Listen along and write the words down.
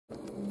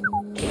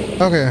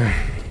Okay,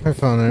 I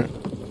found it.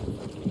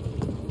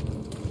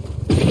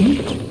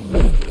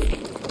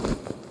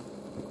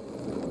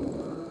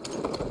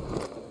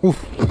 Oof.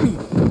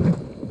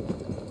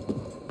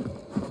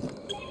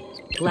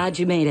 Glad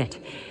you made it.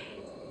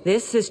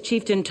 This is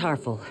Chieftain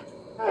Tarful.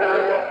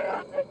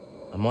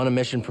 I'm on a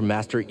mission from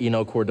Master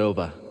Eno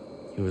Cordova.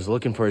 He was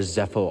looking for a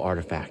Zepho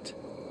artifact.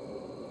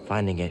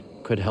 Finding it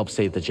could help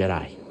save the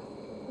Jedi.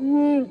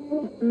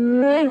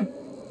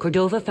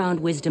 Cordova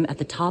found wisdom at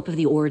the top of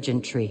the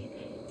origin tree.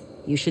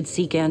 You should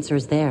seek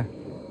answers there.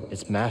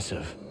 It's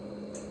massive.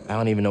 I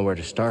don't even know where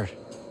to start.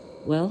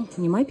 Well,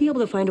 you might be able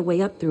to find a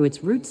way up through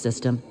its root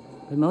system,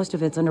 but most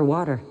of it's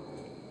underwater.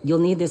 You'll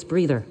need this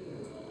breather.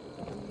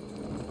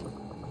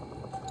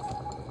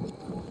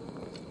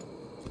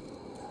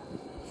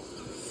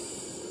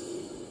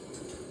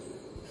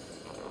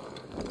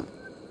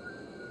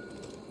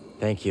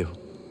 Thank you.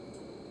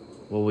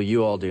 What will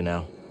you all do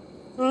now?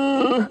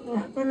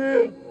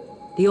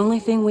 The only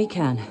thing we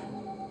can.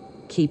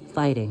 Keep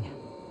fighting.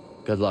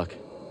 Good luck.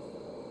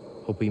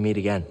 Hope we meet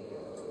again.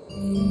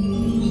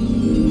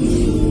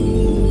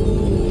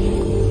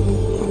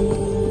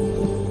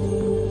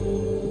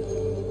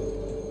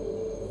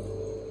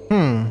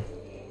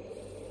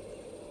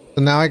 So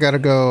now I gotta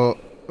go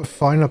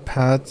find a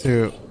path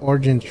to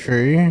origin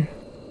tree.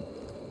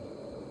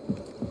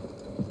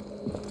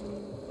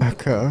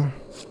 Okay.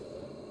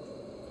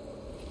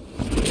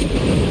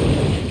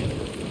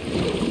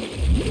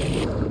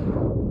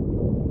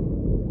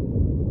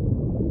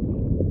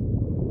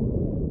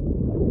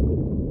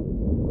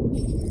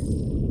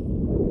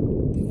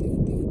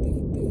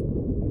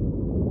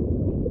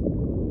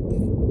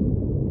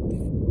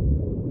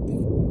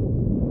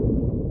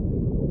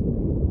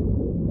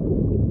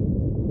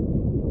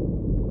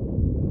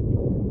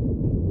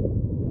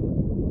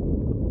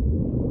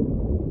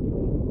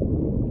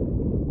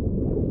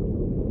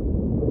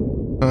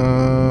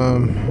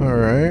 All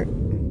right.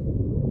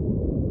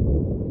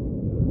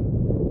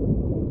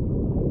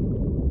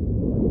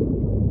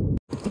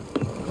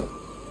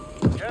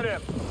 Get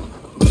him!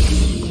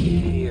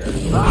 Here,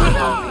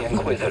 the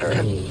Inquisitor.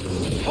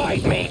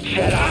 Fight me,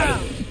 Jedi!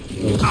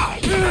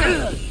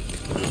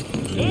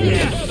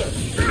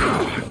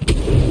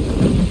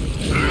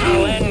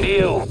 I'll end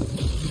you!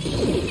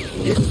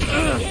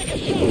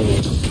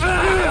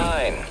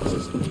 Fine.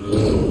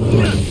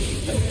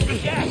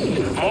 Yes,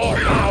 more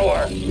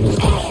power!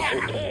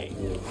 Okay.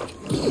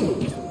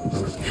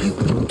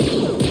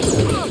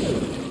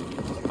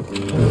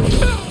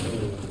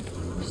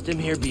 Stim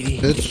here, BD.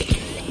 Bitch.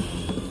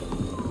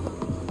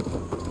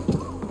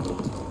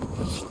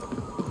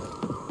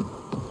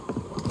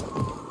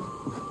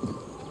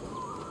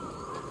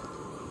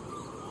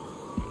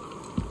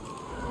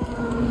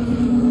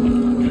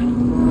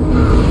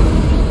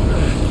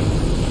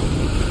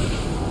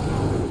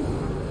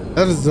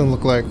 That doesn't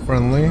look like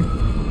friendly.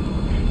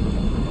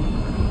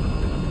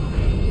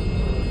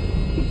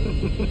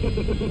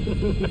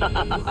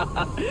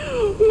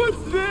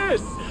 What's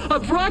this? A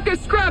Bracca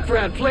scrap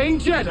rat playing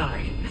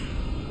Jedi.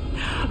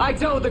 I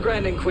told the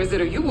Grand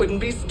Inquisitor you wouldn't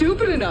be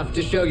stupid enough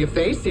to show your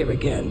face here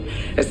again,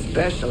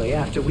 especially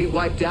after we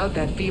wiped out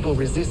that feeble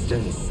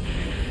resistance.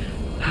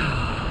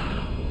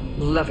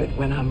 Love it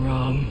when I'm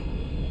wrong.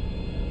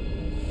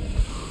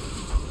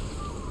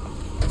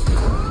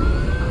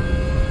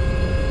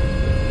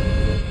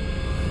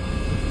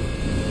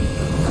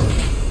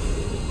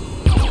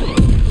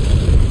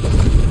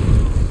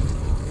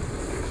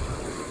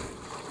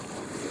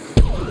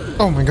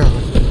 Oh my god.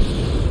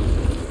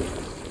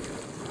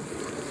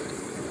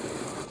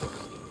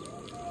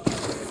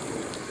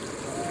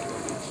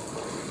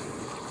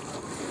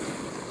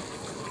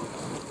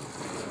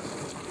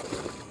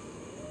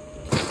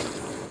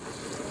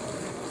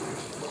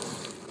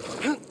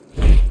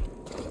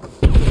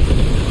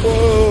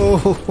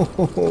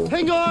 Whoa!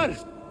 Hang on!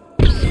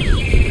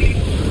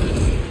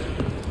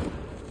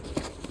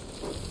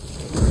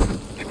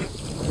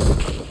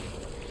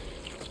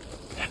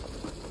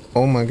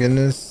 Oh my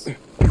goodness.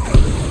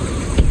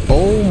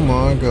 Oh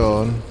my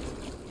god.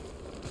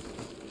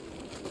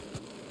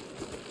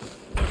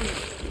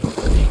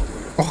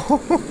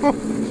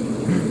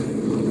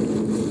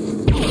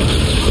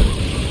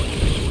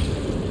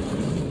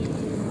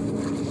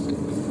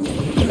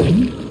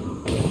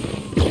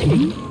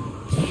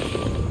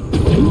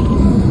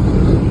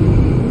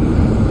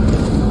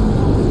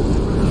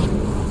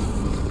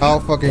 How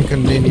fucking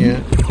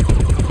convenient.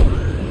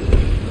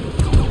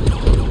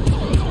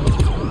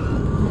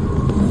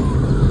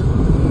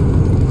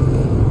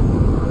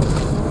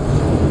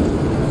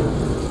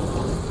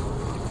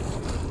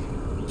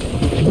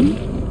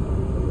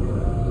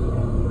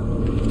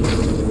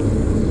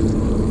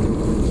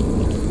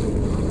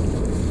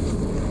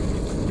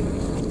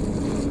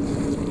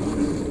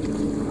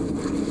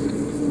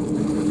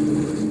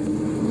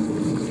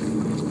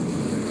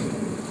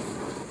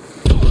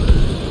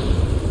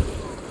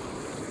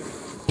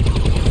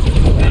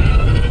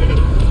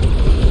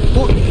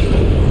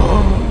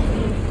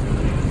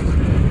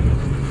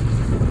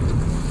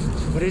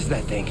 What is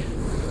that thing?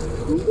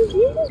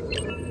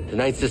 The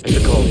night sister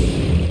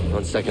calling.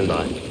 On second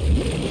thought.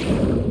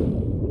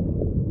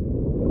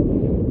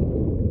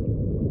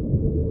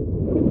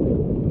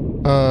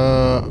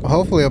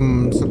 Hopefully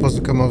I'm supposed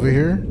to come over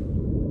here.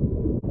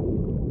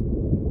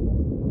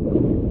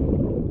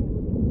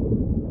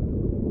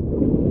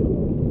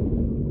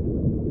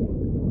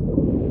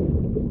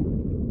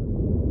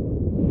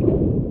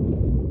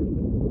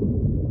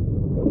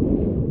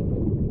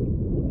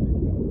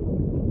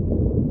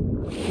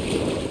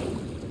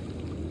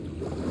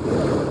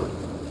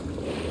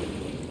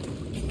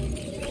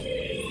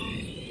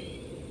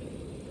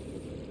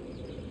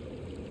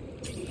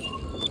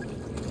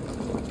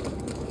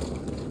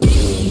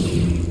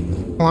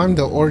 Climb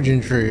the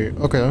origin tree.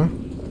 Okay.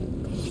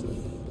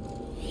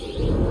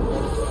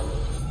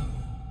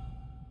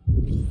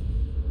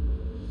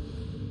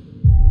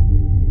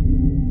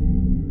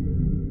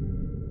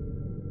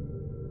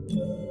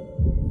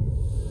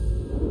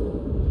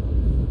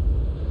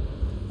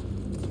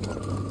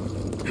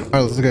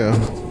 Alright, let's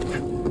go.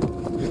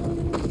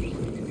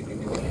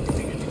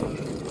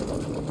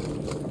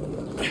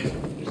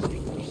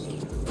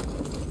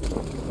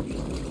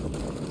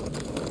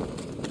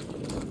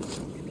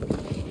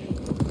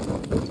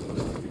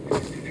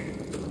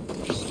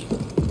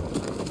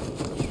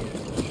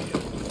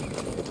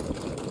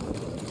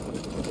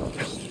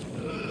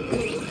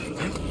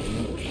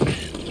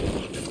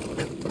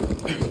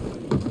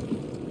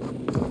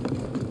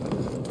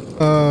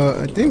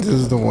 I think this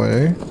is the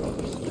way.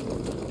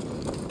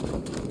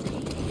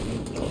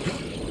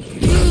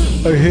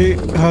 I hate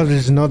how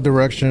there's no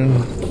direction.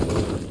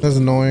 That's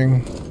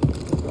annoying.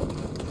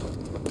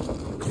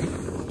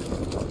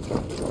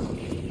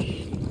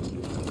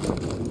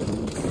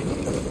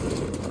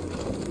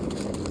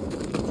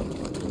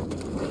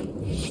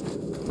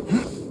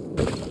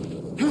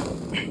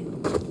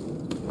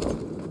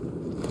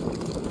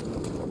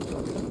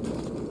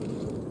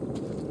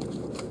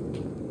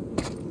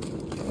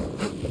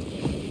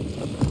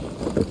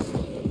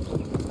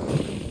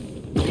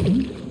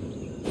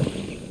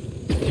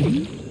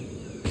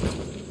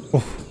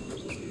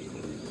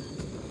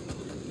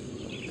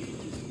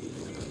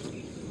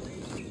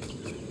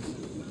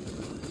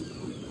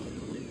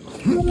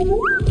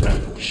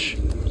 Shh.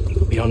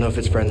 We don't know if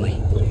it's friendly.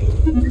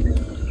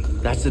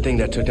 That's the thing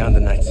that took down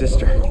the Night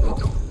Sister.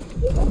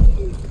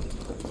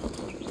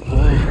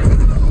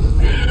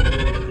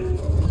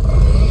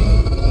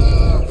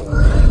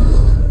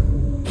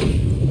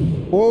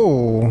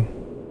 Whoa.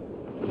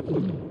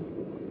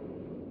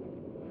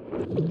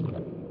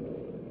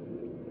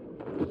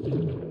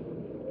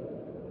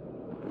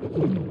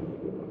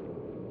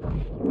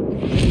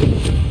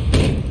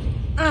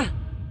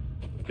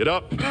 Get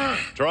up.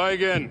 Try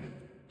again.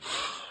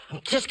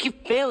 Just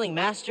keep failing,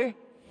 Master.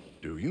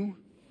 Do you?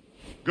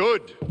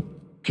 Good.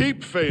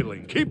 Keep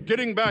failing. Keep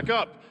getting back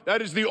up.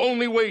 That is the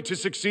only way to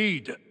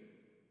succeed.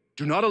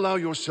 Do not allow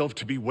yourself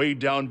to be weighed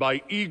down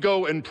by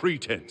ego and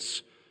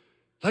pretense.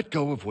 Let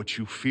go of what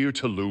you fear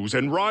to lose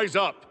and rise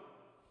up.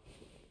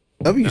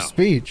 W Now.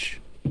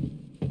 speech.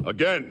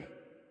 Again.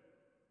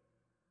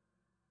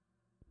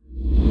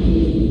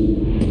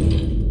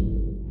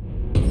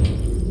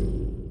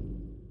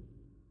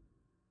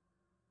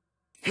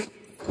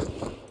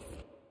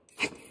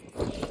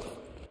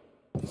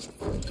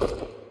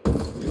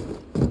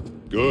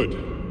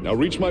 Good. Now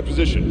reach my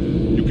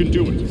position. You can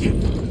do it.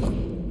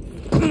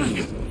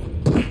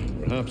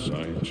 Perhaps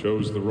I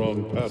chose the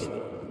wrong paddle.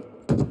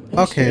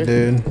 Okay,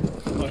 dude.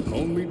 I'm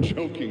only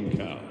joking,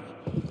 Cal.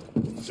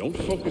 Don't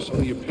focus on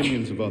the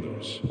opinions of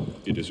others.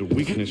 It is a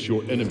weakness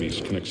your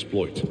enemies can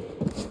exploit.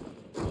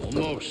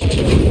 Almost.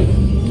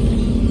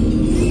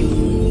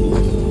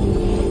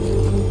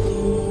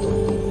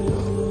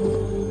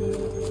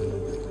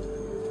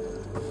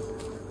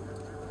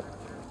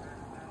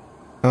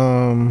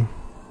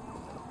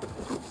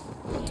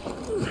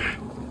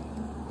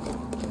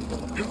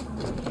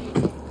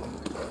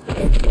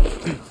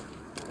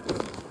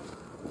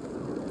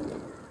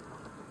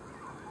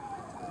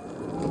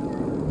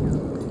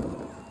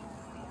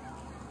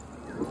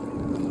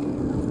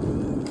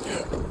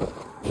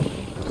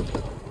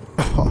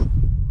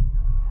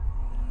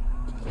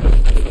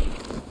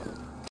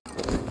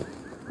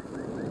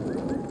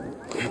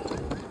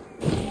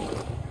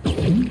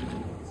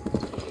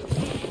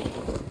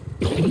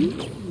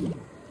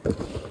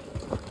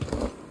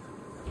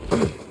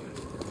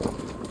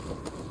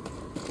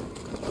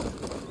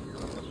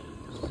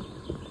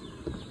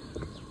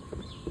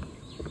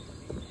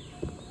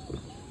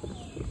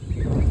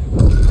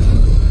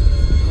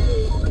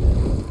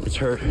 It's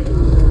her.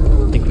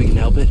 Think we can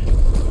help it?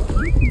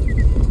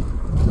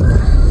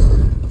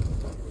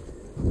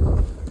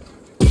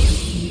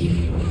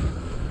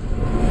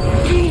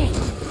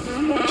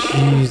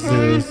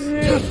 Jesus.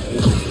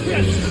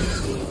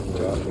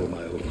 Careful,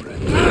 my old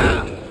friend.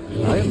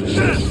 I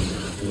understand.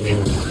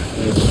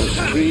 This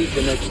tree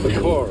connects the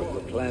core of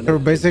the planet. They were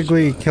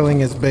basically killing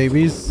his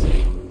babies.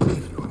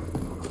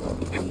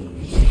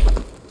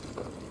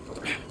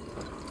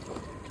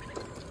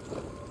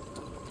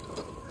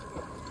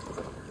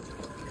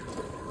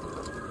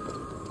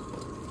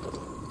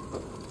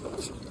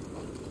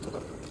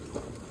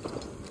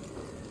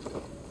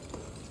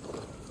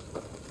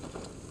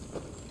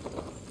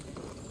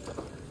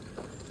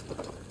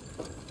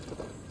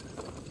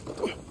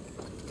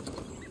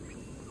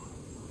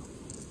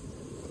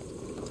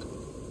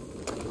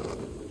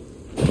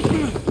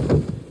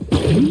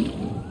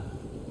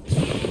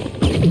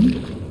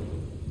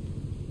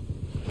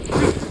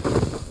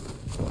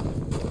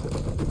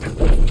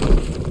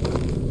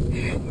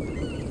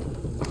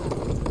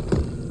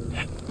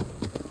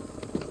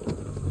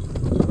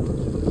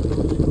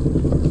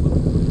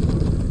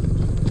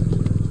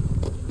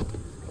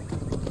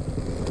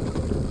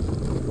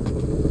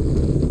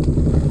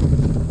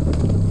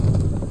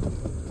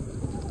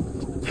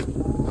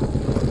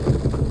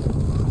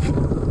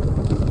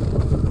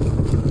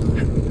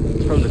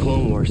 from the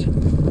Clone Wars.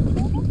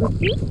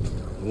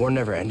 The war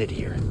never ended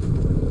here.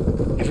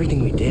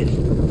 Everything we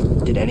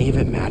did any of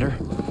it matter?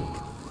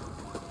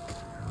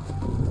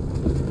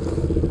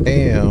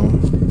 Damn,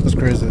 that's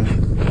crazy.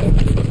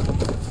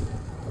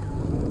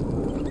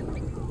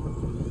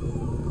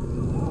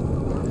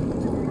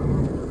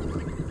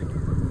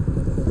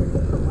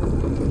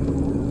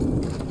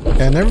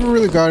 Yeah, I never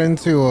really got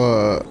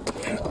into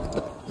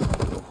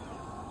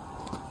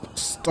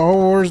Star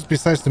Wars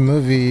besides the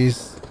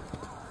movies.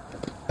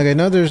 Like I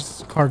know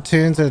there's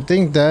cartoons. I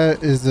think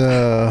that is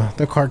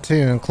the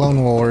cartoon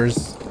Clone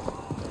Wars.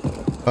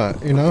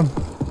 But you know,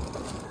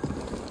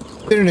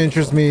 didn't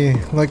interest me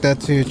like that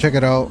to check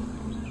it out.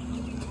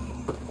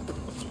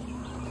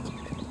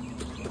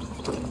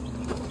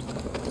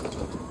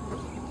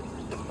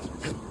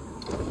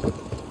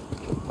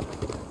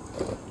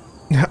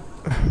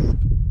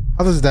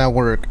 How does that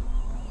work?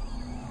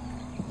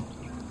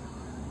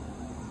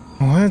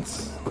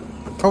 What?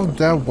 How would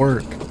that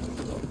work?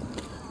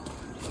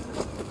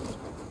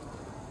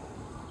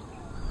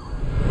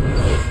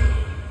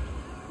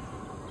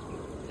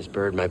 This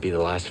bird might be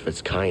the last of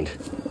its kind.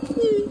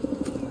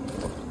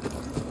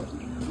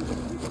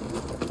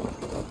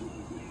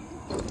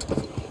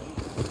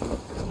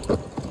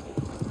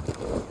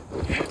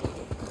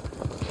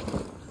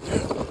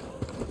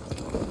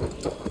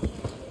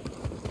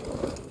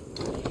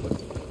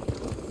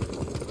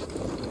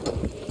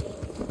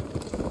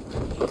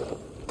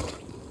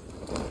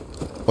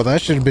 Well,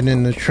 that should have been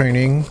in the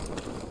training.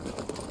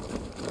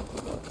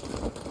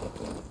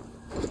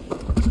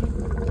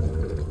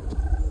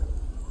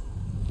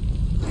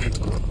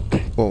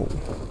 Whoa.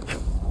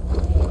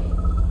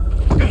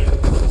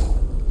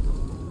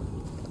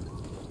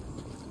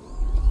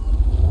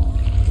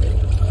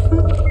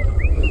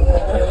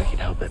 I can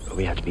help it, but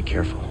we have to be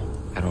careful.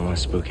 I don't want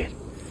to spook it.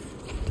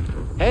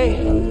 Hey!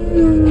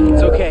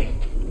 It's okay.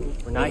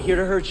 We're not here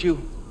to hurt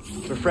you.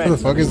 We're friends. What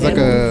the fuck is like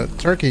a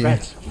turkey?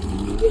 Friends.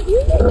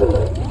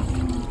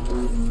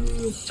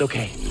 It's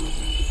okay.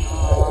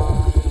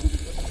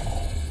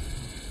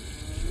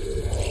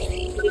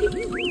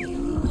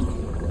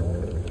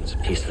 It's a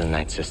piece of the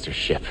Night Sister's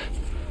ship.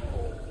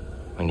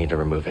 We need to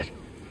remove it.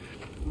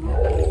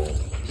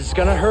 This is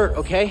gonna hurt,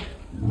 okay?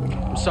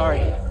 I'm sorry.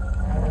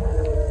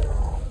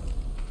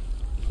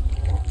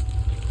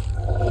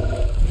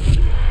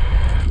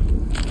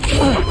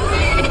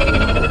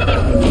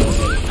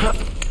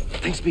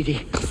 Thanks,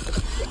 BD.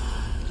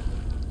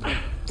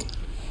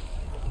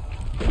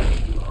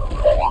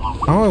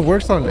 Oh, it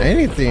works on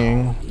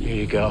anything. Here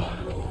you go.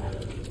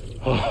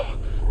 Oh.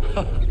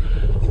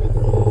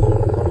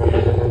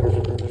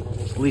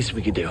 It's the least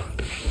we could do.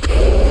 It's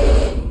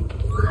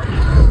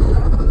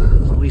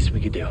the least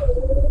we could do.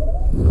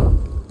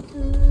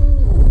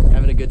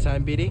 Having a good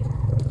time, BD?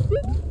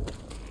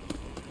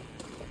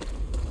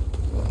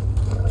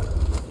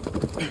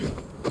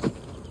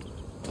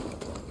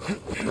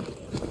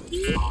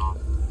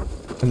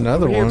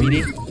 Another Over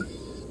here, one.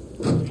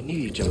 BD. I knew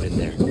you'd jump in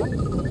there.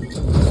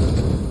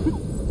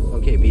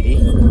 Okay,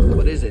 BD.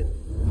 What is it?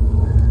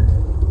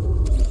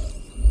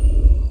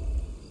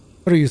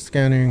 What are you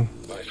scanning?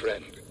 My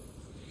friend,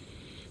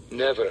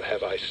 never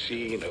have I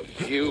seen a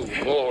view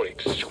more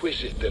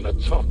exquisite than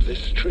atop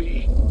this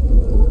tree.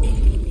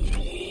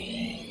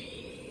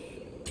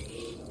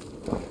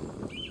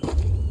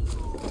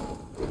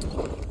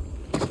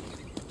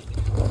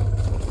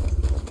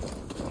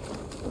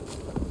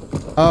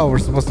 Oh, we're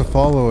supposed to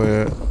follow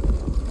it.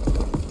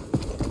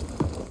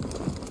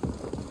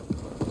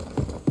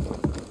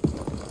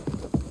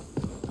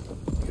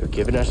 You're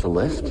giving us a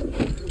list?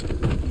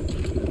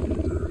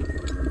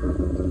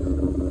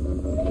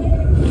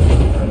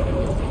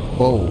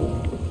 Whoa.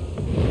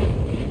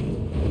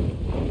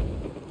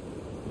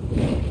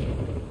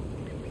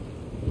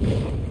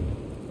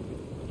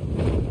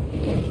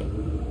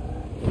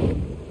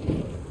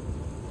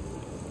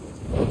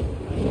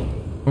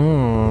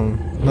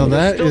 No,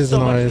 that There's is still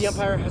so much nice. the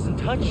Empire hasn't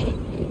touched.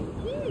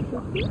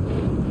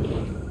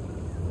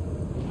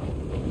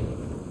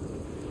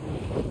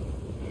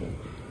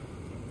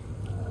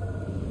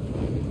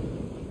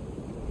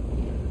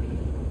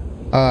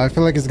 I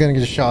feel like it's gonna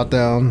get shot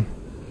down.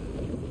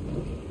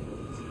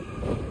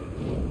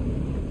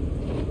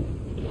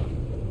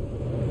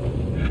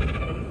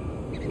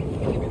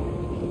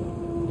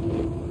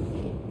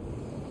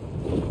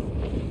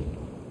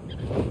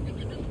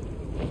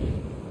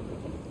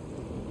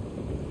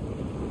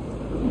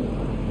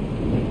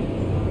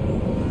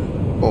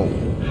 Oh.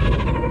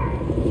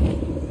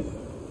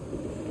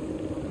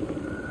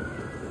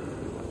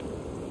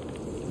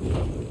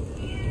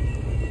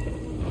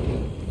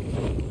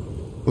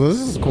 Well, this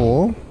is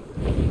cool.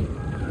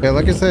 Yeah,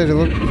 like I said, it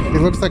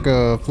looks like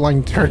a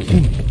flying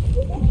turkey.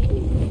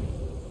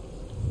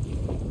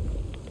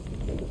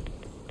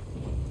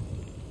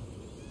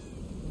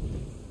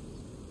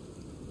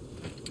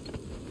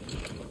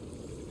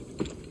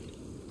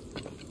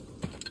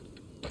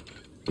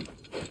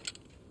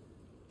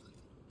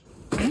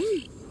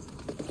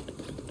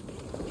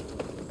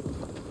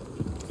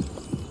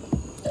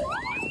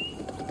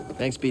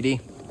 Thanks, BD.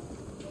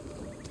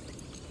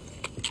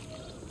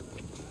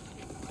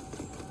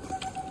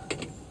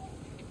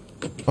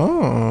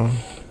 Oh.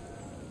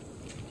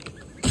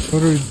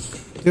 What are we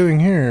doing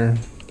here?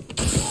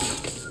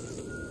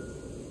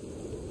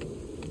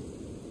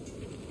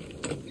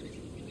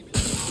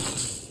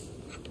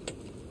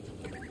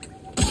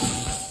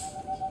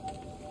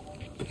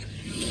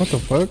 What the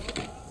fuck?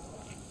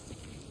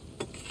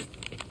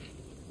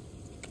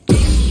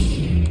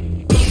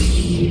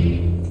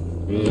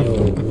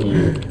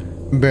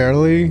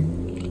 Barely?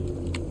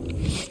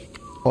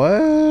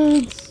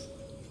 What?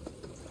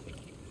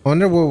 I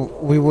wonder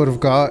what we would have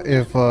got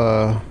if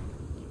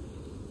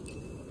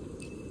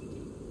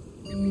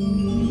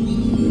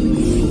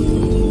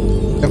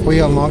we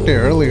unlocked it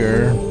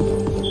earlier.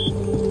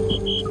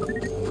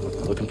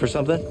 Looking for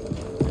something?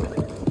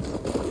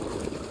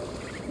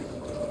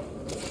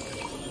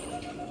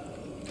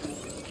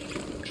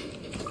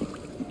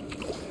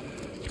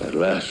 At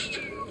last,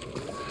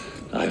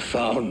 I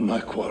found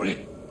my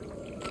quarry.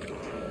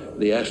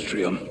 The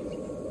astrium,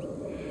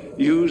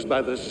 used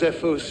by the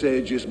Zepho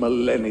sages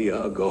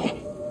millennia ago.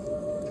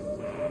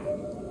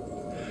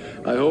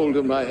 I hold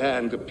in my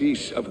hand a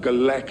piece of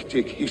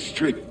galactic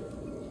history.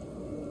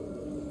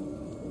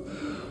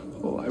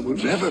 Oh, I will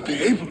never be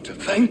able to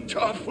thank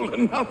Tarful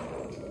enough.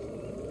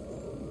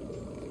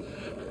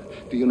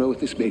 Do you know what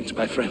this means,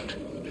 my friend?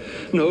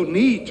 No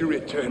need to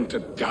return to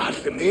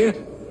Dathomir.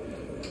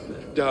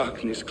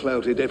 Darkness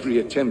clouded every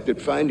attempt at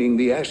finding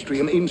the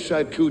astrium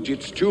inside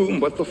Kujit's tomb,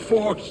 but the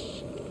Force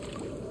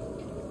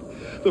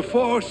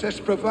has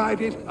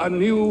provided a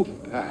new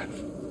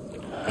path.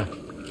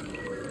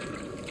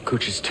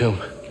 Kuch's tomb.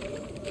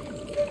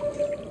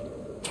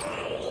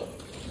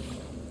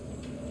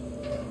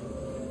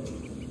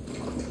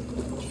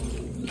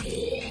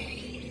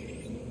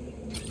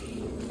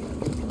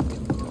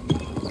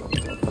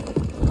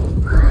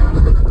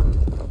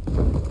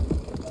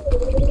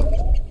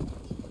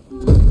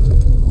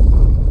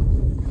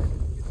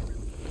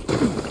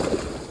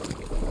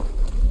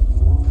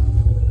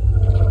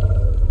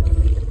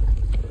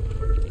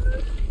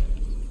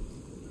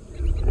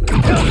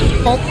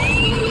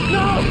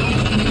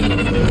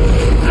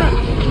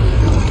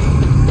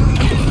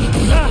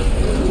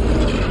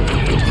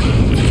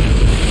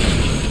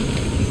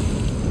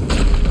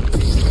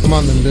 Come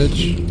on then,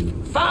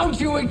 bitch.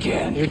 Found you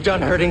again. You're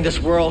done hurting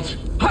this world.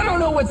 I don't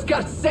know what's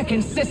got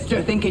second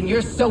sister thinking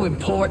you're so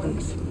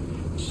important.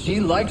 She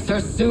likes her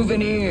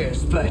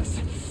souvenirs, but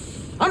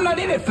I'm not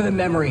in it for the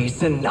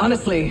memories, and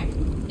honestly,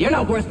 you're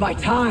not worth my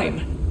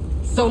time.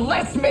 So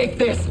let's make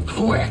this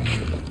quick.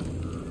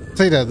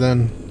 Say that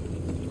then.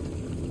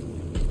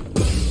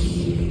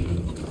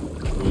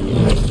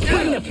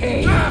 Bring the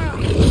pain.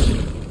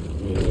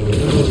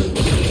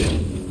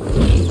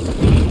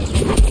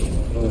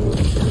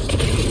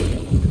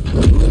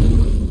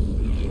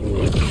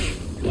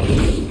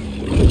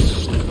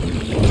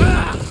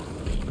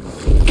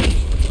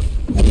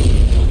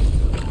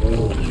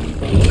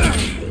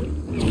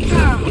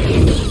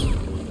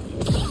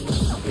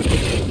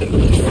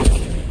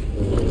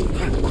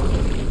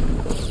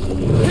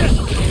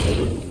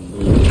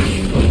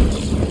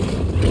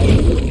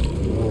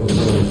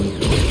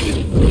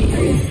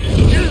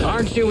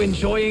 Aren't you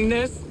enjoying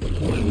this?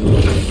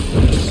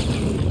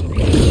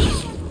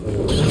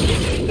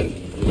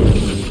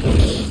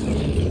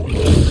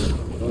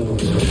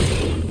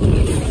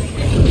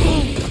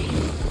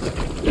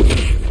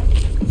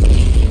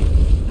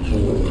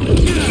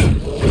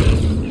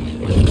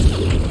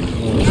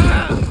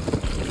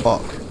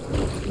 Fuck.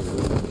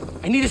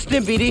 I need a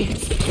stim, BD.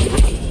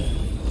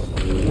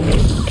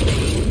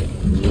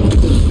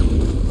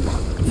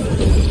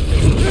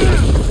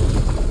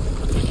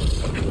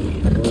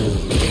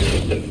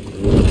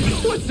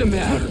 What's the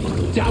matter?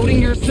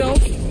 Doubting yourself?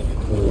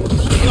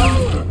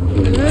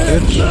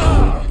 Bitch.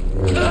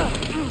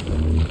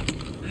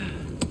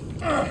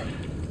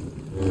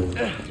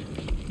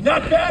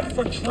 Not bad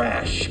for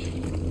trash.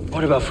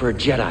 What about for a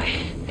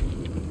Jedi?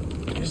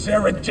 Is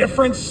there a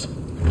difference?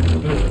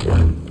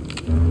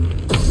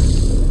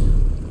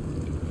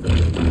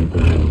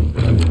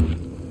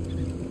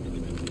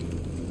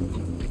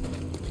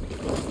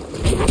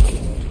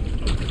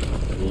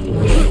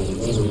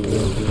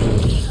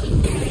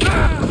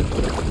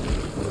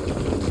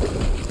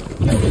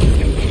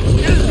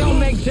 Don't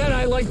make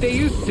Jedi like they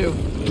used to.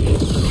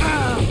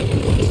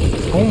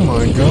 Oh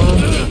my god.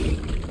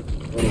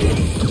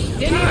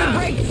 Didn't even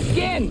break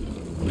skin.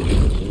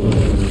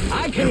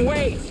 I can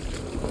wait.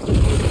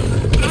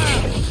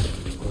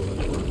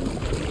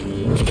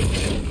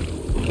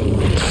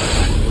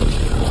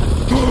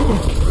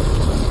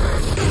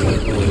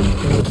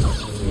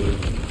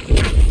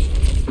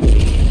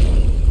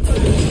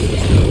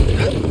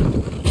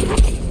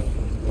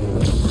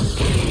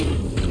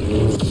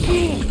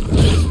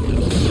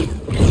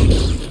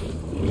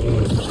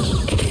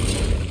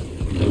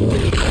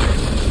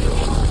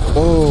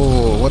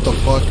 Oh, what the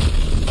fuck?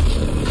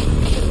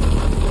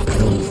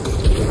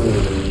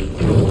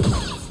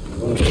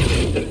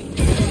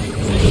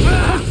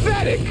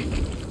 Pathetic.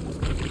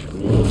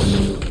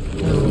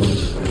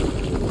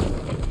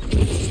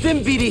 Stim,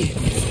 BD.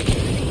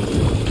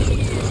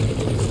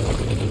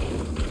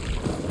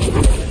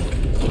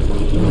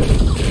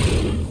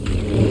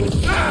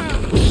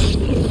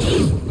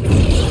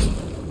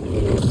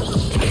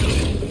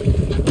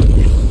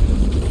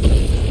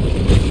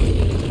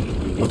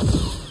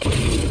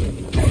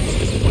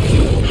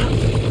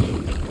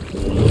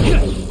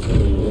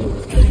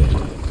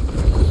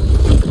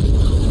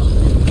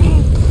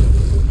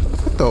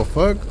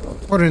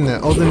 What in the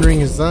Elden Ring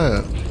is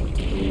that?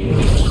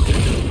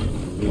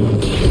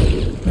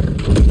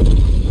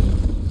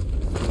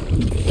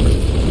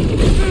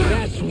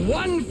 That's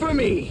one for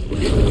me.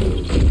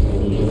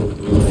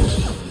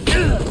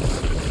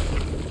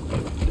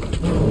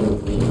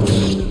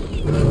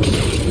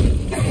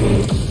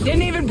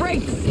 Didn't even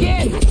break the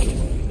skin.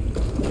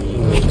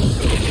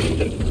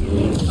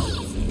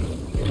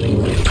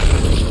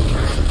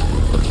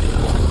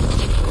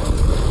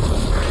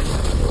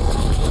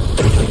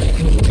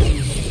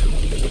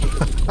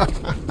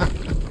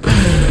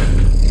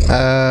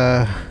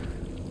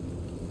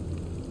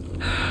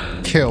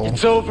 Kill.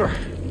 It's over.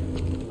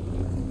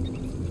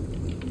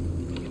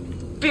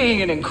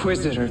 Being an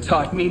Inquisitor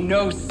taught me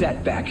no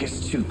setback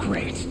is too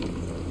great.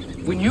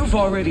 When you've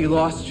already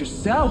lost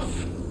yourself,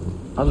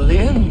 a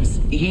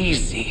limb's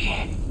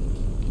easy.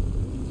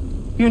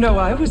 You know,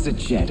 I was a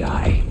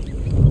Jedi.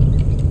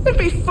 It'd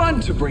be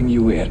fun to bring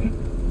you in.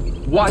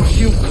 Watch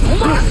you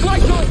crack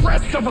like the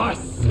rest of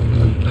us!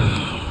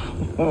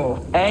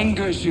 Oh,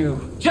 angers you.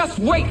 Just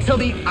wait till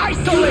the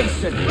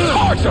isolation,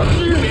 torture,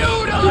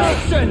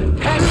 mutilation,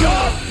 and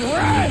your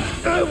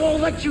breath! I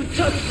won't let you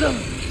touch them!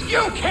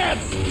 You can't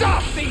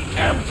stop the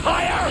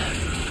Empire!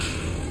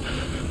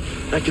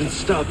 I can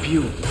stop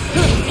you.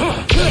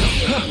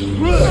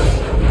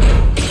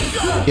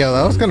 Yeah,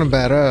 that was kind of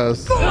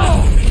badass.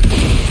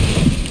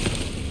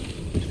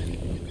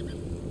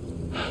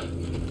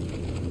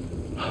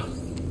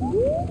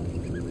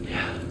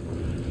 Yeah.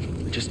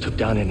 We just took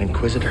down an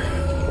Inquisitor.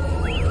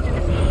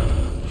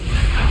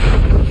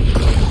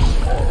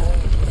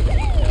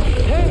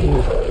 Hey!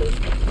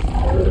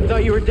 I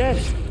thought you were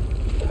dead.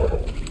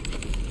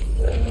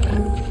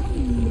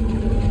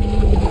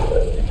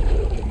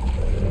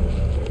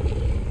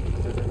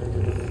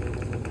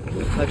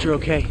 Glad you're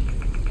okay.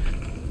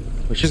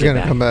 She's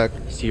gonna come back.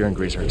 Seer and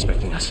Grease are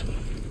expecting us.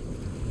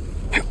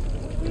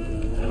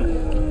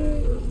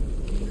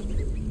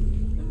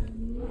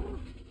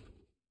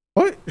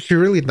 What? She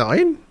really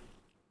died?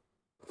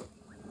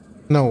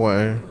 No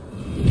way.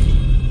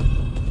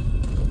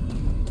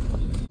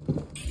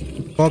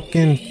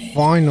 Fucking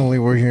finally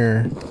we're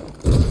here.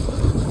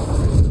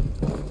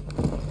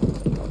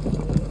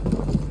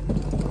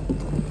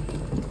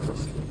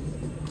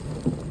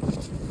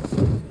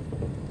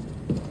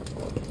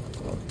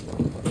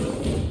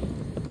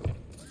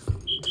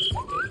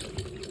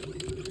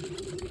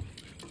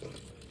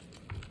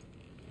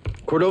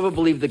 Cordova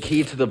believed the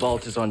key to the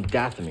vault is on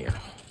Dathomir.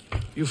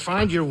 You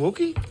find your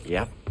Wookiee?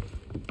 Yep.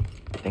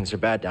 Things are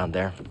bad down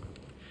there.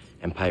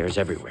 Empires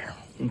everywhere.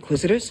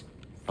 Inquisitors?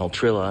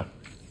 Trilla,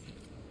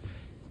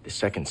 the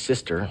second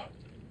sister,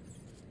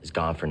 is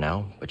gone for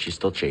now, but she's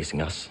still chasing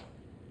us.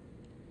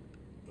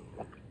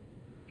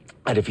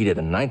 I defeated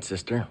the ninth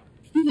sister.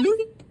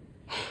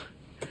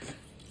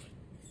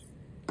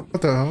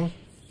 What the hell?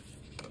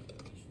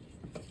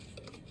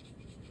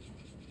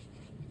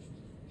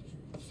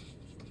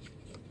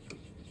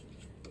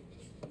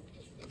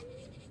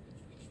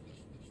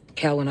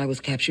 Cal, when I was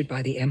captured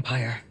by the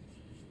Empire,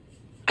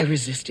 I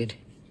resisted.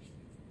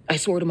 I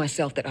swore to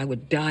myself that I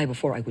would die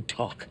before I would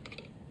talk.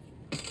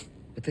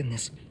 But then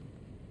this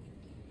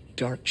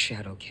dark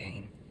shadow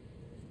came.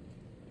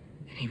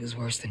 And he was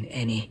worse than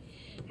any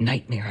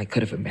nightmare I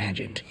could have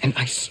imagined. And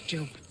I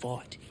still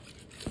fought.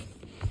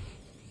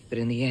 But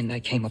in the end,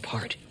 I came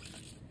apart.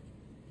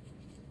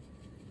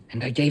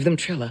 And I gave them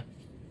Trilla.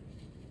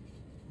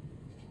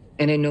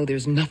 And I know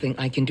there's nothing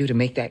I can do to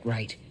make that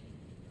right.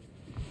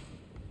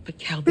 But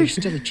Cal, there's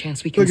still a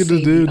chance we can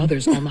save the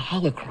others on the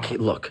holocron. Okay,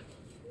 look.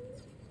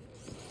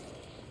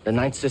 The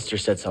ninth sister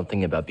said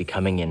something about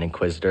becoming an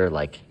Inquisitor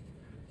like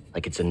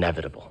it's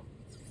inevitable.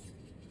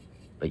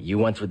 But you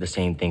went through the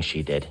same thing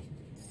she did,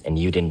 and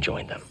you didn't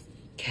join them.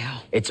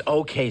 Cal. It's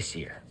okay,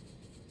 Seer.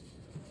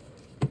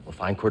 We'll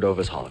find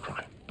Cordova's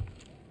holocron.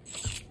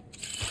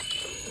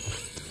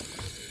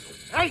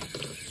 Hey!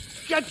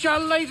 Get your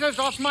lasers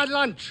off my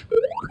lunch!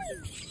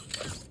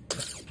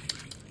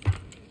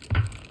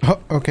 Oh,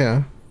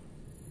 okay.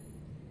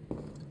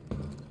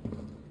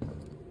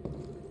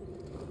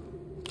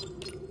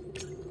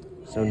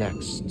 So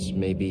next,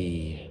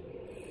 maybe...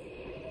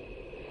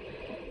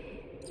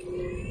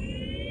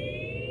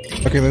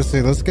 Okay, let's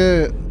see. Let's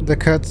get the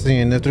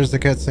cutscene, if there's a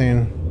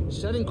cutscene.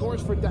 Setting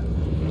course for Wait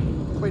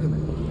a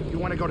minute. You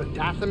want to go to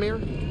Dathomir?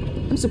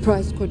 I'm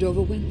surprised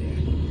Cordova went there.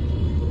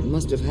 He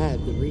must have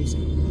had good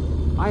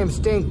reason. I am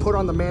staying put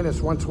on the Manus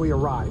once we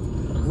arrive.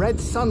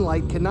 Red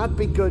sunlight cannot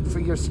be good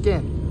for your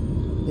skin.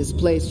 This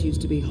place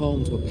used to be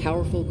home to a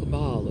powerful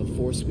cabal of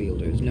Force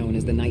wielders known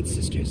as the Night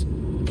Sisters.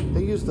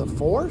 They use the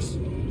Force?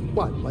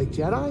 What, like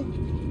Jedi?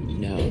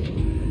 No.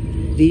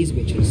 These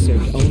witches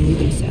served only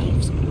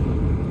themselves.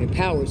 Their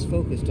powers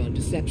focused on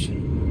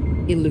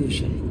deception,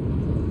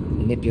 illusion,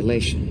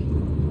 manipulation.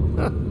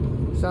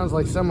 Sounds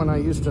like someone I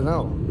used to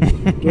know.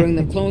 During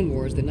the Clone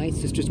Wars, the Night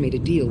Sisters made a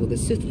deal with a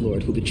Sith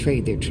Lord who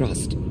betrayed their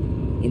trust.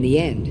 In the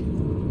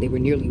end, they were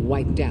nearly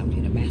wiped out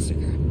in a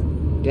massacre.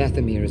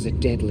 Dathomir is a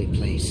deadly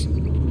place.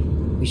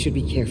 We should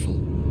be careful.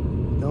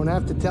 Don't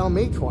have to tell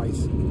me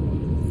twice.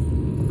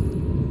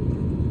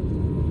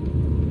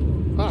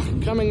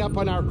 coming up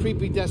on our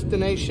creepy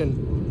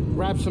destination.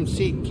 Grab some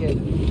seat, kid.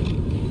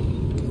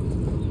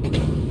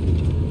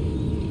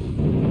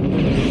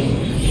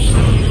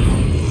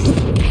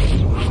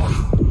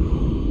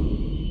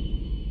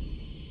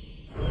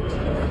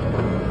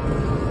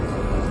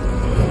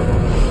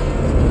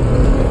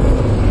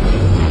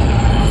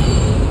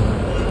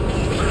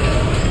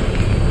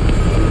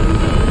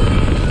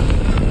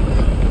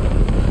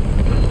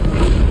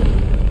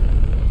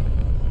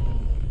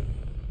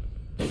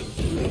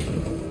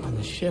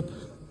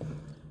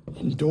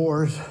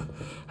 Doors,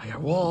 I got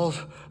walls,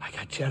 I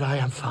got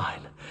Jedi, I'm fine.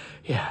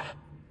 Yeah.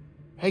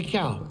 Hey,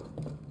 Cal,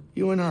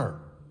 you and her.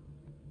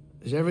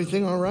 Is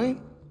everything all right?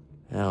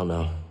 Hell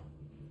no.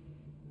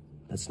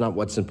 That's not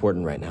what's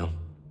important right now.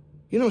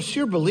 You know,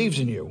 Seer believes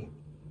in you.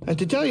 And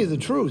to tell you the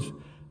truth,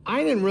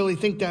 I didn't really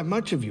think that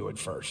much of you at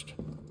first.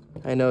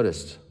 I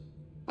noticed.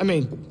 I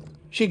mean,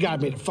 she got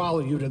me to follow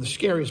you to the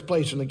scariest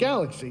place in the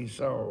galaxy,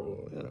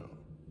 so, you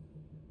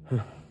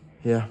know.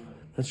 Yeah,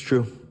 that's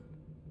true.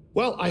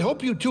 Well, I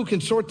hope you two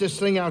can sort this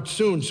thing out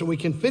soon so we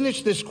can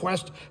finish this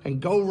quest and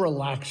go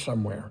relax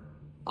somewhere.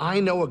 I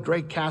know a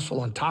great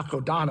castle on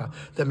Takodana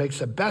that makes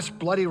the best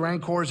bloody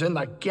rancors in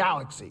the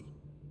galaxy.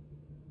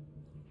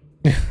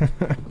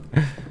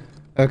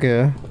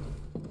 Okay.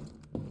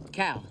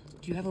 Cal,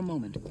 do you have a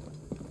moment?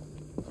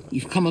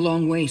 You've come a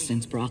long way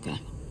since Braca,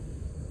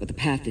 but the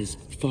path is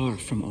far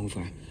from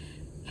over.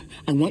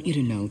 I want you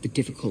to know the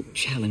difficult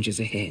challenges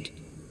ahead.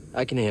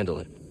 I can handle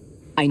it.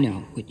 I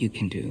know what you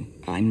can do.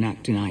 I'm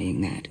not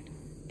denying that.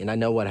 And I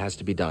know what has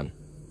to be done.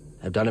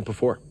 I've done it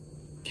before.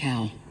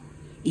 Cal,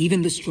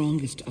 even the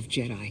strongest of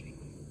Jedi.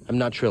 I'm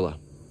not Trilla.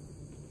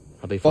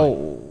 I'll be fine.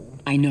 Oh.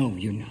 I know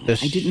you're not. The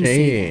I didn't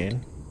say that.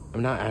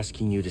 I'm not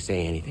asking you to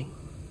say anything.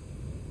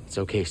 It's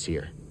okay,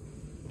 Seer.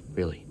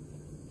 Really.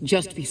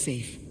 Just be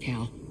safe,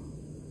 Cal.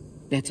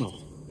 That's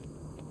all.